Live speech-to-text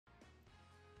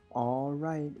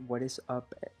Alright, what is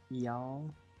up,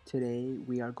 y'all? Today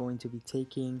we are going to be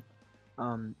taking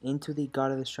into the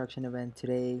God of Destruction event.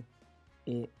 Today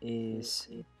it is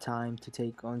time to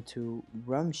take on to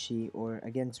RUMSSHI, or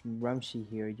against RUMSSHI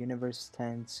here, Universe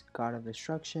 10's God of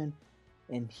Destruction,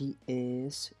 and he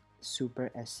is Super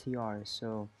STR.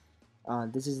 So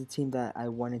this is the team that I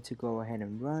wanted to go ahead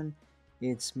and run.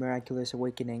 It's Miraculous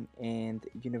Awakening and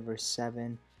Universe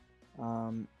 7.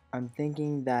 I'm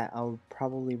thinking that I'll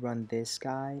probably run this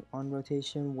guy on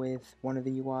rotation with one of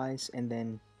the UIs, and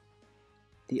then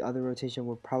the other rotation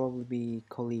will probably be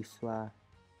Caulifla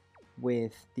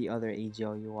with the other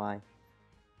AGL UI.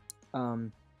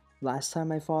 Um, Last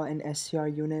time I fought an STR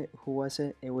unit, who was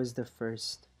it? It was the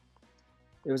first.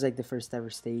 It was like the first ever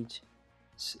stage,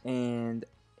 and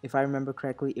if I remember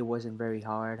correctly, it wasn't very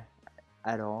hard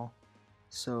at all.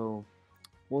 So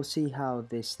we'll see how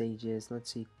this stage is.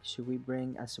 Let's see. Should we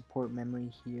bring a support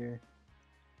memory here?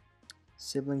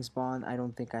 Siblings bond, I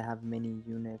don't think I have many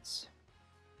units.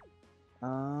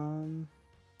 Bond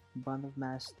of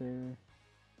Master.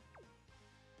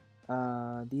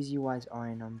 These UIs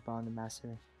aren't on Bond of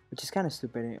Master, which is kind of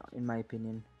stupid in my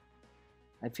opinion.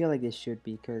 I feel like they should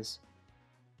be, because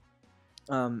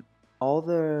all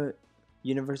the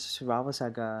Universal Survival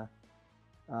Saga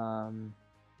Bond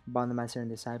of Master and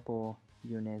Disciple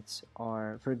units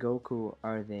are for Goku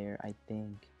are there, I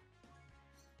think.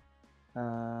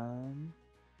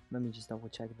 Let me just double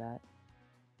check that.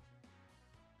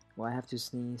 Well, I have to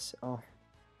sneeze. Oh,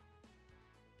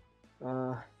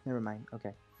 never mind.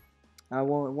 Okay.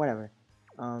 Well, whatever.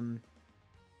 Um,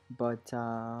 but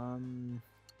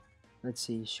let's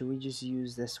see. Should we just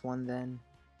use this one then?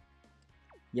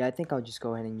 Yeah, I think I'll just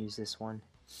go ahead and use this one.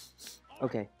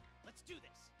 Okay. Let's do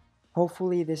this.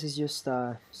 Hopefully, this is just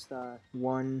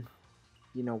one,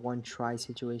 one try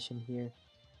situation here.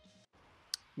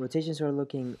 Rotations are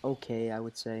looking okay, I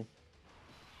would say.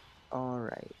 All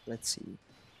right. Let's see.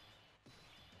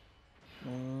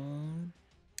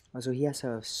 So he has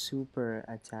a super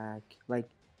attack, like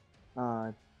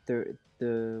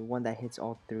the one that hits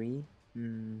all three.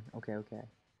 Okay, okay.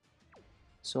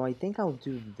 So I think I'll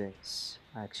do this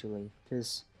actually,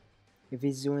 because if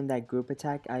he's doing that group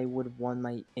attack, I would want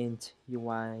my int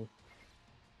UI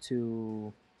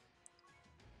to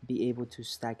be able to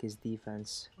stack his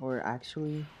defense. Or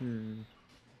actually,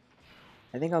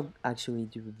 I think I'll actually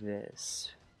do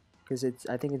this, because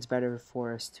I think it's better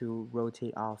for us to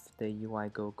rotate off the UI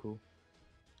Goku.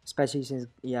 Especially since,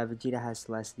 yeah, Vegeta has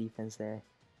less defense there.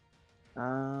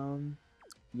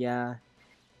 Yeah.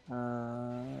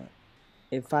 Uh,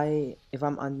 if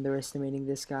I'm underestimating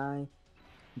this guy,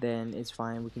 then it's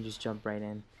fine. We can just jump right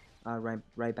in,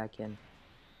 right back in.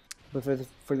 But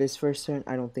for this first turn,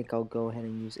 I don't think I'll go ahead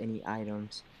and use any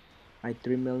items. Alright,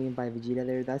 3 million by Vegeta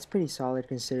there. That's pretty solid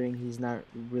considering he's not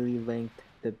really linked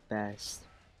the best.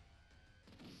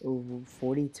 Ooh,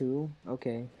 42.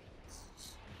 Okay.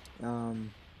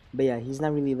 Um, but yeah, he's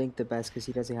not really linked the best because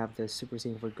he doesn't have the Super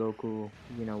Saiyan for Goku,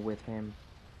 with him,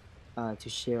 to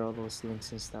share all those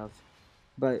links and stuff.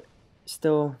 But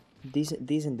still,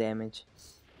 decent damage.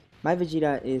 My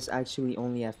Vegeta is actually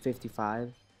only at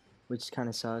 55, which kind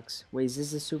of sucks. Wait, is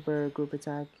this a super group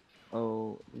attack?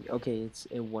 Oh, okay,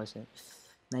 it wasn't.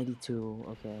 92.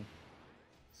 Okay.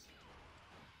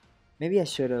 Maybe I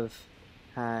should have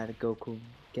had Goku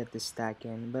get this stack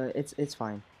in, but it's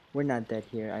fine. We're not dead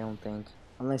here, I don't think.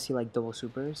 Unless he like double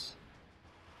supers.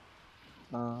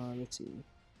 Let's see.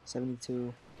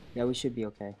 72. Yeah, we should be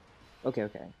okay. Okay,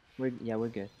 okay. We're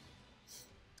good.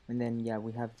 And then yeah,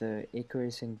 we have the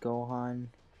Icarus and Gohan.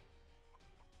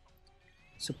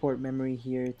 Support memory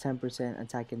here, 10%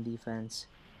 attack and defense.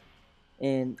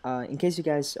 And in case you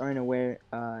guys aren't aware,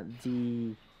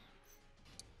 these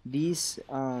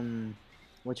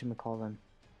whatchamacall them.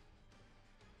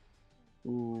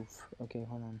 Oof. Okay,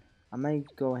 hold on. I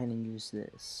might go ahead and use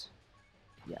this.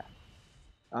 Yeah.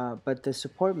 But the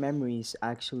support memories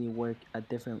actually work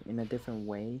in a different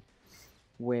way,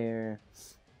 where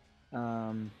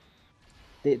um,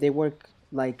 they work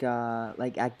like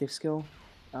active skill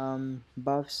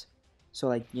buffs. So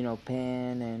like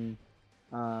Pan and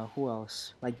who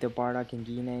else, like the Bardock and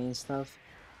Gine and stuff,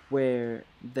 where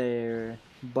their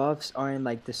buffs aren't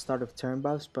like the start of turn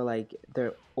buffs, but like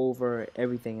they're over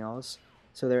everything else.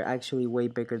 So they're actually way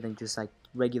bigger than just like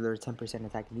regular 10%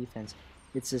 attack and defense.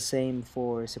 It's the same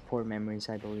for support memories,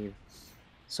 I believe.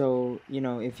 So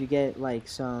if you get like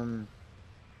some,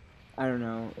 I don't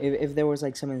know, if there was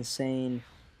like some insane,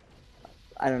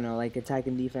 I don't know, like attack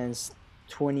and defense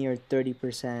 20 or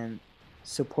 30%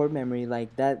 support memory,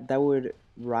 like that would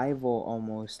rival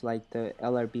almost like the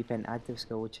LRB pen active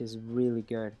skill, which is really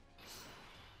good.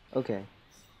 Okay,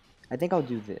 I think I'll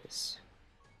do this.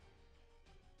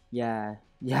 Yeah,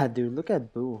 yeah, dude, look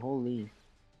at Boo, holy.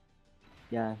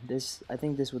 Yeah, this, I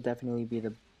think this will definitely be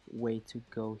the way to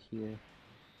go here.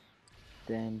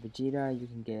 Then Vegeta, you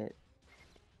can get,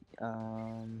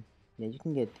 yeah, you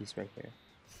can get these right here.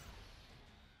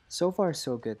 So far,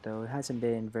 so good though. It hasn't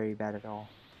been very bad at all.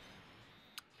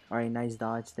 Alright, nice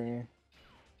dodge there.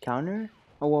 Counter?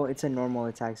 Oh, well, it's a normal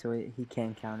attack, so he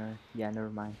can't counter. Yeah, never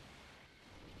mind.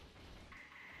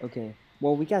 Okay.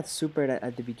 Well, we got supered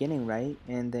at the beginning, right?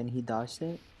 And then he dodged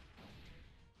it?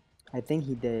 I think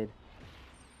he did.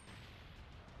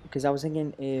 Because I was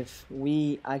thinking if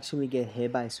we actually get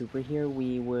hit by super here,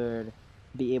 we would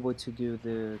be able to do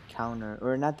the counter.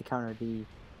 Or not the counter, the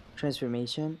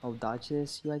transformation. Oh, dodge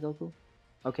this, UI Goku?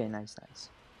 Okay, nice, nice.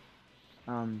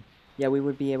 Yeah, we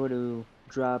would be able to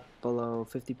drop below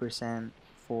 50%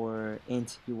 for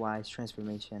int UI's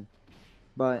transformation.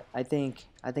 But I think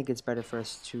it's better for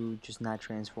us to just not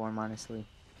transform, honestly.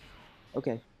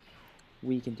 Okay,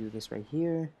 we can do this right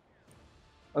here.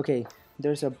 Okay,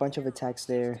 there's a bunch of attacks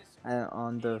there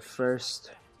on the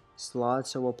first slot,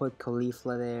 so we'll put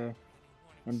Caulifla there,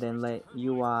 and then let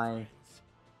UI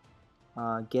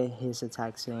get his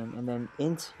attacks in, and then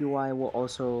int UI will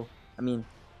also, I mean,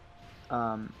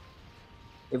 um,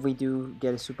 if we do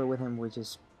get a super with him, which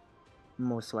is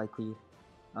most likely,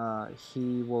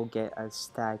 he will get a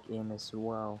stack in as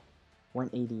well.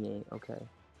 188, okay.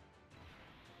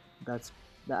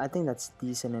 I think that's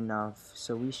decent enough,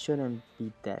 so we shouldn't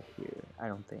be dead here, I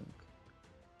don't think.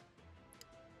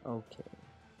 Okay,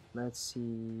 let's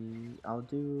see, I'll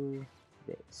do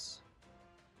this.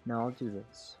 No, I'll do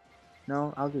this.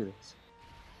 No, I'll do this.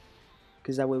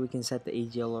 Because that way we can set the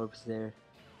AGL orbs there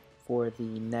for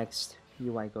the next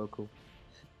UI Goku.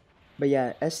 But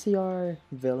yeah, STR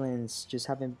villains just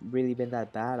haven't really been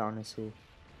that bad, honestly.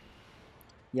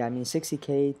 Yeah, I mean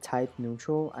 60k type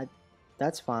neutral,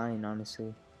 that's fine,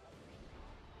 honestly.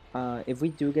 If we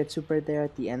do get super there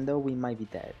at the end though, we might be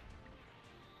dead.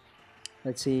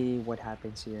 Let's see what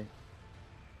happens here.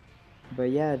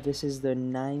 But yeah, this is the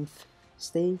 9th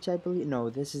stage, I believe. No,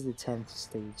 this is the 10th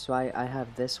stage. So I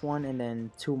have this one and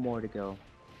then 2 more to go.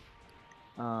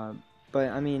 But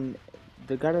I mean,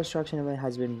 the God Destruction event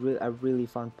has been a really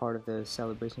fun part of the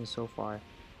celebration so far.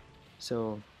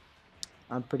 So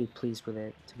I'm pretty pleased with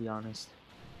it, to be honest.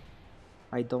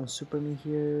 I don't super me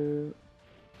here.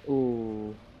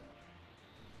 Ooh.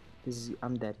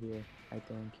 I'm dead here, I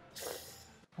think.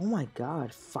 Oh my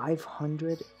god,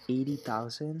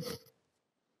 580,000?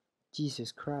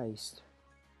 Jesus Christ.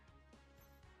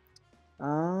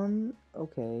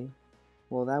 Okay.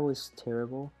 Well, that was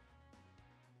terrible.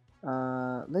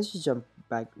 Let's just jump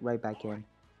right back in.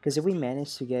 Because if we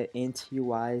manage to get int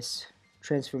UI's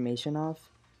transformation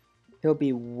off, he'll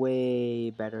be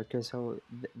way better because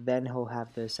then he'll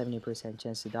have the 70%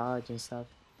 chance to dodge and stuff.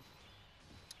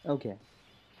 Okay.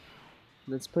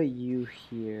 Let's put you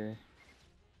here.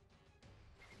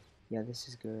 Yeah, this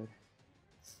is good.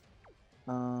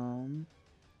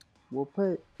 We'll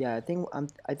put, yeah, I think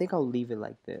I'll leave it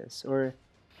like this. Or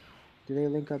do they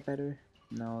link up better?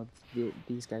 No,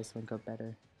 these guys link up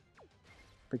better.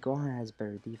 But Gohan has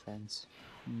better defense.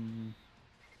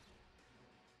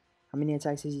 How many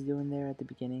attacks is he doing there at the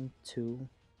beginning? 2.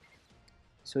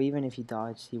 So even if he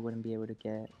dodged, he wouldn't be able to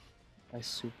get a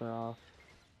super off.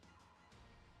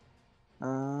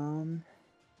 I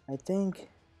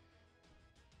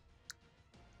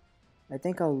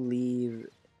think I'll leave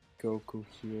Goku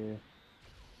here.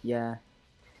 Yeah.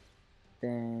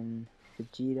 Then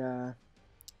Vegeta.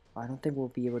 I don't think we'll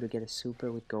be able to get a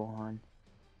super with Gohan.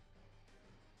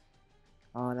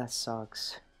 Oh, that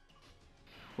sucks.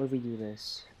 What if we do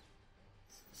this?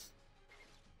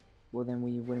 Well, then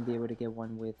we wouldn't be able to get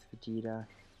one with Vegeta.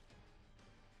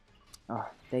 Oh,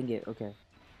 dang it. Okay.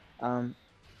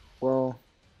 Well,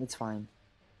 it's fine.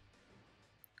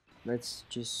 Let's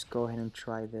just go ahead and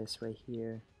try this right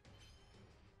here.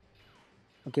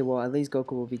 Okay, well, at least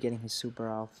Goku will be getting his super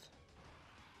off.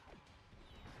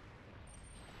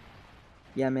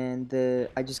 Yeah, man,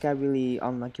 I just got really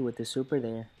unlucky with the super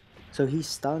there. So he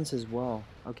stuns as well.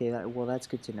 Okay, well, that's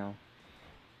good to know.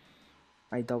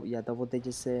 Double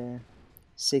digits there.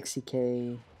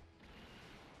 60k.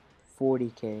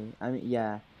 40k. I mean,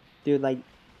 yeah. Dude, like,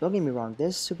 don't get me wrong.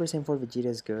 This Super Saiyan 4 Vegeta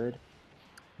is good.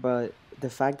 But the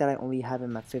fact that I only have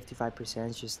him at 55%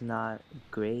 is just not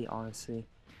great, honestly.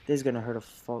 This is gonna hurt a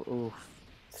fuck. Oof.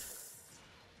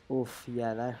 Oof,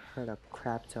 yeah, that hurt a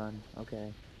crap ton.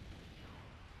 Okay.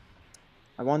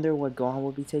 I wonder what Gohan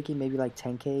will be taking. Maybe like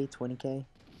 10k, 20k?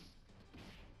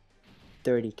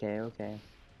 30k, okay.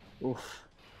 Oof.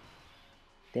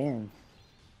 Dang.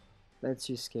 let's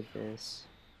just skip this.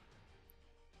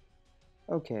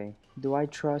 Okay, do I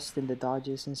trust in the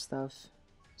dodges and stuff?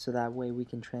 So that way we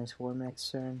can transform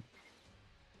next turn?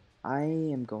 I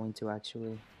am going to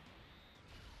actually.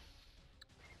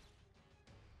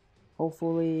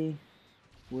 Hopefully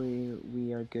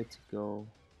we are good to go.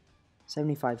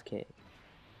 75k.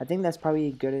 I think that's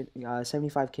probably good.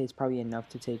 75k is probably enough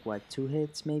to take what, 2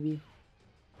 hits maybe?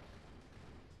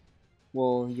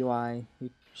 Well, UI, he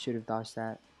should have dodged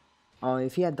that. Oh,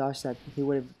 if he had dodged that, he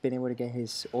would have been able to get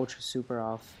his Ultra Super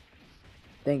off.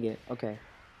 Dang it, okay.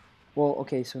 Well,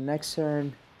 okay, so next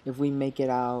turn, if we make it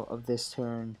out of this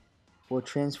turn, we'll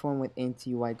transform with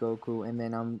into UI Goku, and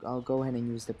then I'll go ahead and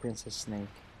use the Princess Snake.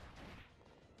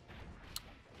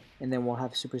 And then we'll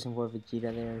have Super Saiyan 4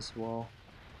 Vegeta there as well.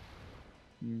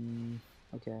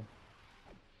 Okay.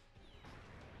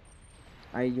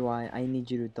 Alright, UI, I need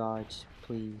you to dodge,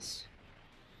 please.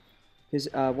 Because,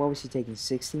 what was he taking?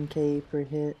 16k per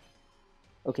hit?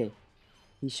 Okay,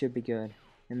 he should be good.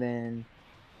 And then,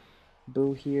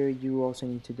 Boo here, you also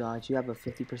need to dodge. You have a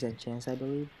 50% chance, I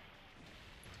believe.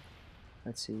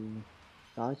 Let's see.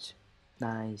 Dodge.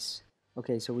 Nice.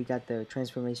 Okay, so we got the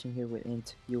transformation here with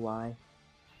int UI.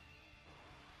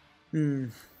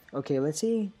 Okay, let's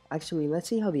see. Actually, let's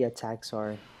see how the attacks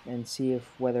are and see if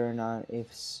whether or not if.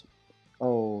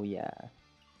 Oh yeah.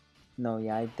 No,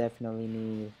 yeah, I definitely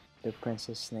need the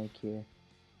Princess Snake here.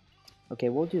 Okay,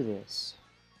 we'll do this.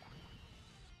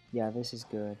 Yeah, this is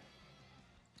good.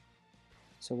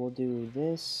 So we'll do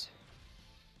this.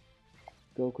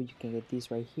 Goku, you can get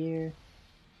these right here.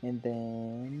 And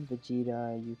then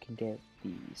Vegeta, you can get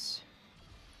these.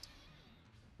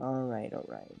 Alright,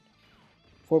 alright.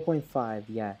 4.5,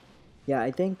 yeah. Yeah,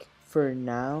 I think for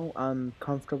now, I'm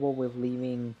comfortable with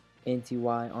leaving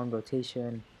NTY on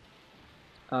rotation.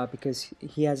 Because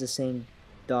he has the same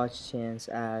dodge chance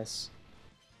as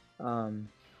the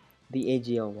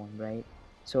AGL one, right?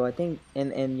 So I think,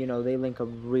 and you know, they link up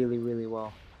really, really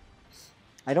well.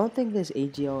 I don't think this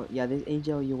AGL, yeah, this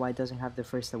AGL UI doesn't have the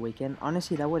first awaken.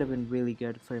 Honestly, that would have been really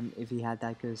good for him if he had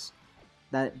that, because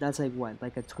that's like what,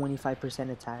 like a 25%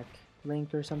 attack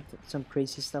link or something, some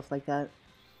crazy stuff like that.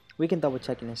 We can double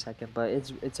check in a second, but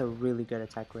it's a really good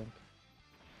attack link.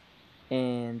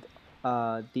 And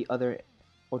the other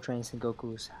Ultra Instinct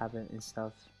Gokus have it and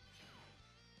stuff.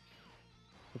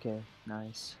 Okay,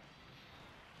 nice.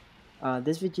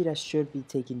 This Vegeta should be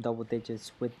taking double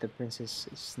digits with the Princess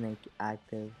Snake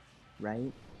active,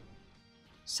 right?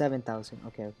 7,000.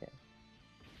 Okay, okay.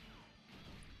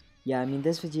 Yeah, I mean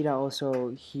this Vegeta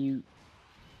also he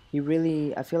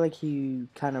really, I feel like he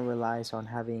kind of relies on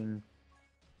having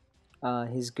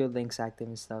his good links active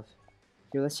and stuff.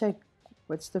 Here, let's check.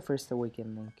 What's the first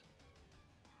awaken link?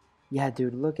 Yeah,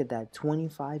 dude, look at that.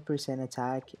 25%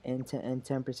 attack and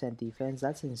 10% defense.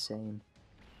 That's insane.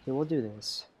 Okay, we'll do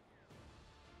this.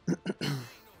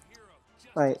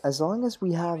 Alright, as long as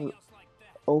we have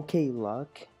okay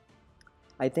luck,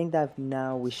 I think that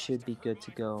now we should be good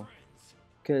to go.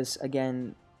 Because,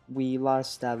 again, we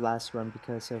lost that last run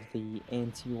because of the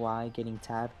anti-Y getting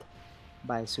tapped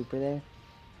by Super there.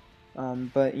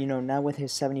 But, you know, now with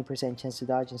his 70% chance to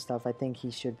dodge and stuff, I think he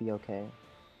should be okay.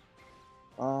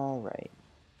 Alright,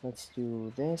 let's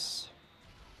do this.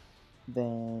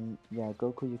 Then, yeah,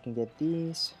 Goku, you can get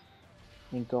these.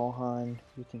 And Gohan,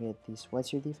 you can get these.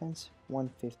 What's your defense?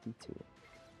 152.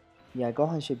 Yeah,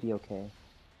 Gohan should be okay.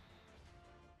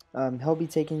 He'll be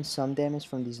taking some damage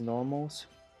from these normals.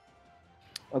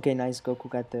 Okay, nice. Goku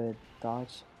got the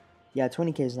dodge. Yeah,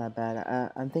 20k is not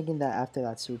bad. I'm thinking that after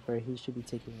that super, he should be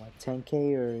taking, what,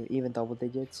 10k or even double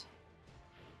digits?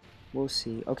 We'll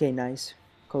see. Okay, nice.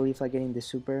 Khalifa getting the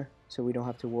super, so we don't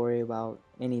have to worry about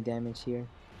any damage here.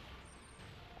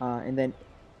 And then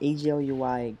AGL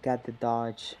UI got the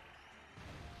dodge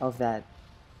of that,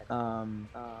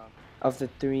 of the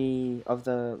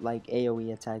like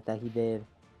AoE attack that he did.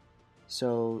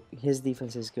 So his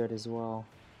defense is good as well.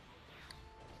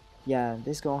 Yeah,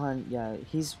 this Gohan, yeah,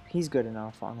 he's good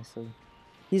enough, honestly.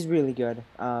 He's really good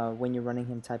when you're running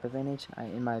him type advantage,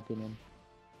 in my opinion.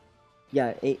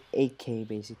 Yeah, 8k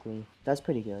basically. That's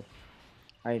pretty good.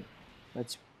 Alright,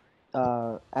 let's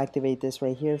activate this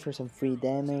right here for some free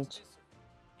damage.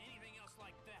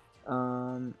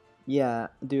 Yeah,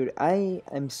 dude, I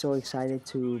am so excited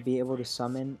to be able to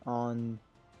summon on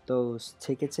those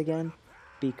tickets again,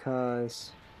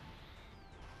 because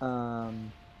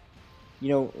you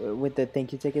know, with the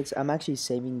thank you tickets, I'm actually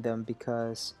saving them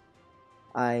because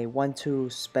I want to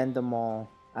spend them all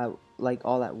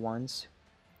all at once.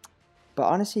 But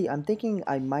honestly, I'm thinking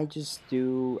I might just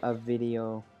do a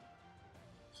video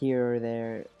here or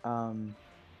there,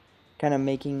 kind of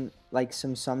making like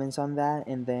some summons on that,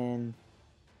 and then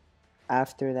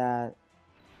after that,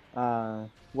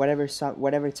 whatever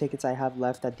tickets I have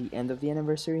left at the end of the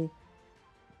anniversary,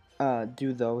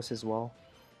 do those as well,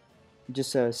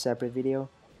 just a separate video,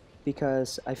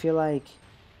 because I feel like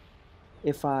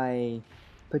if I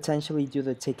potentially do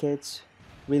the tickets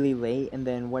really late, and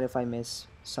then what if I miss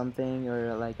something,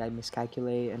 or like I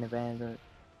miscalculate an event, or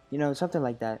something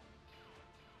like that.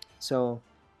 So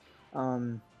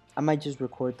I might just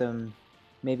record them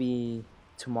maybe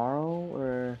tomorrow,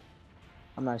 or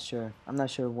I'm not sure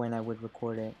when I would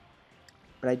record it,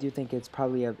 but I do think it's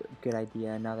probably a good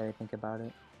idea now that I think about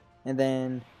it. And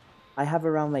then I have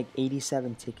around like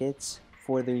 87 tickets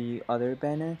for the other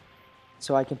banner,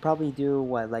 so I can probably do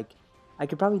what, like, I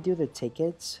could probably do the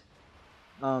tickets,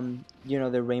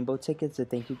 the rainbow tickets, the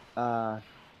thank you,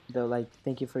 the like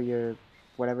thank you for your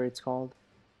whatever it's called.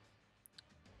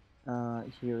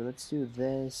 Here, let's do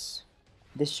this.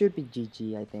 This should be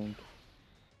GG, I think.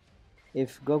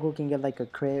 If Goku can get like a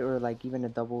crit or like even a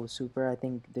double super, I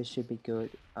think this should be good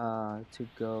to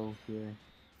go here.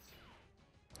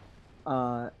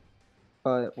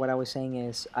 But what I was saying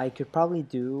is I could probably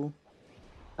do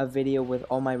a video with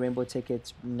all my rainbow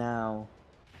tickets now,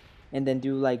 and then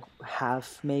do like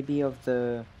half maybe of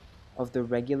the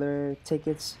regular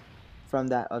tickets from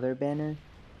that other banner.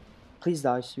 Please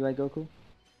dodge, UI Goku.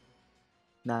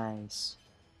 Nice.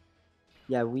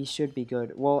 Yeah, we should be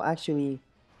good. Well, actually,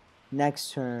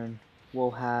 next turn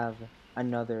we'll have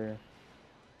another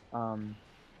um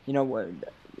you know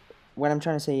what I'm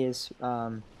trying to say is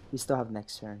we still have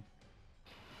next turn.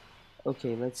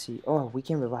 Okay, let's see. Oh, we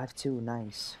can revive too.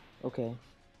 Nice. Okay,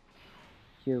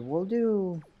 here we'll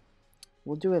do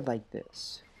it like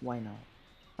this. Why not?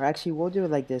 Or actually, we'll do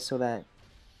it like this so that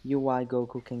UI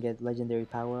Goku can get legendary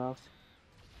power off,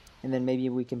 and then maybe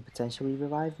we can potentially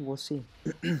revive. We'll see.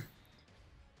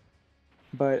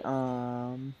 But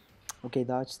okay,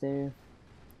 dodge there.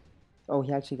 Oh,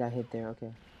 he actually got hit there.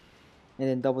 Okay, and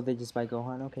then double digits by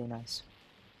Gohan. Okay, nice.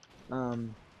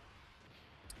 Um,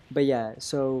 but yeah,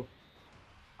 so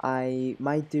I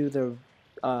might do the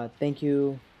thank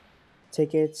you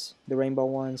tickets, the rainbow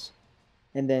ones,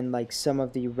 and then like some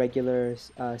of the regular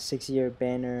 6-year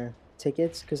banner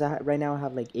tickets, because right now I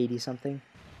have like 80 something.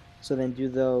 So then do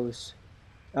those,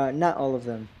 not all of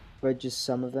them, but just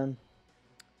some of them,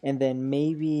 and then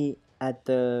maybe at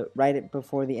the right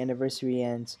before the anniversary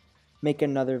ends, make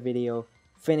another video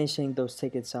finishing those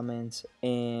ticket summons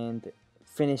and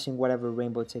finishing whatever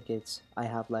rainbow tickets I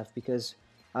have left, because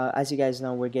as you guys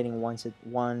know, we're getting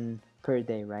one per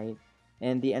day, right?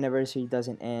 And the anniversary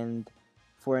doesn't end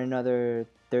for another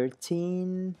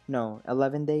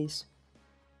 11 days,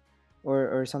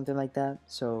 or something like that.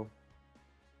 So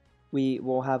we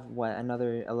will have what,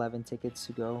 another 11 tickets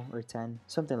to go, or 10,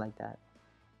 something like that.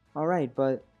 All right,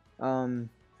 but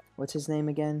what's his name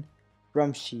again?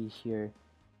 RUMSSHI here.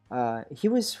 He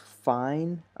was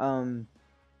fine. I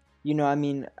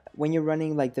mean, when you're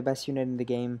running like the best unit in the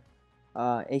game,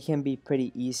 it can be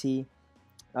pretty easy.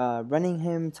 Running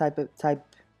him type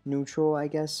neutral, I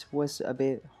guess, was a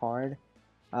bit hard.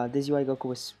 This UI Goku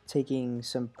was taking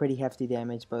some pretty hefty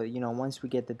damage, but once we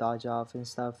get the dodge off and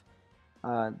stuff,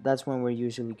 that's when we're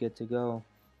usually good to go.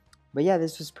 But yeah,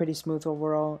 this was pretty smooth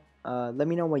overall. Let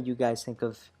me know what you guys think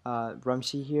of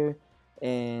RUMSSHI here,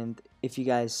 and if you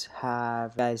guys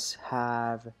have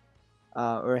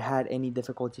or had any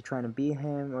difficulty trying to beat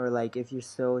him, or like if you're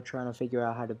still trying to figure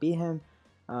out how to beat him,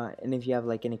 and if you have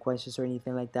like any questions or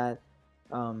anything like that,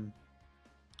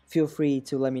 feel free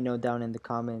to let me know down in the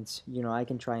comments. I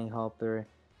can try and help, or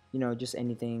just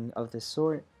anything of the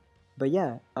sort. But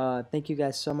yeah, thank you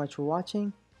guys so much for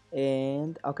watching,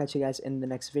 and I'll catch you guys in the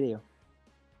next video.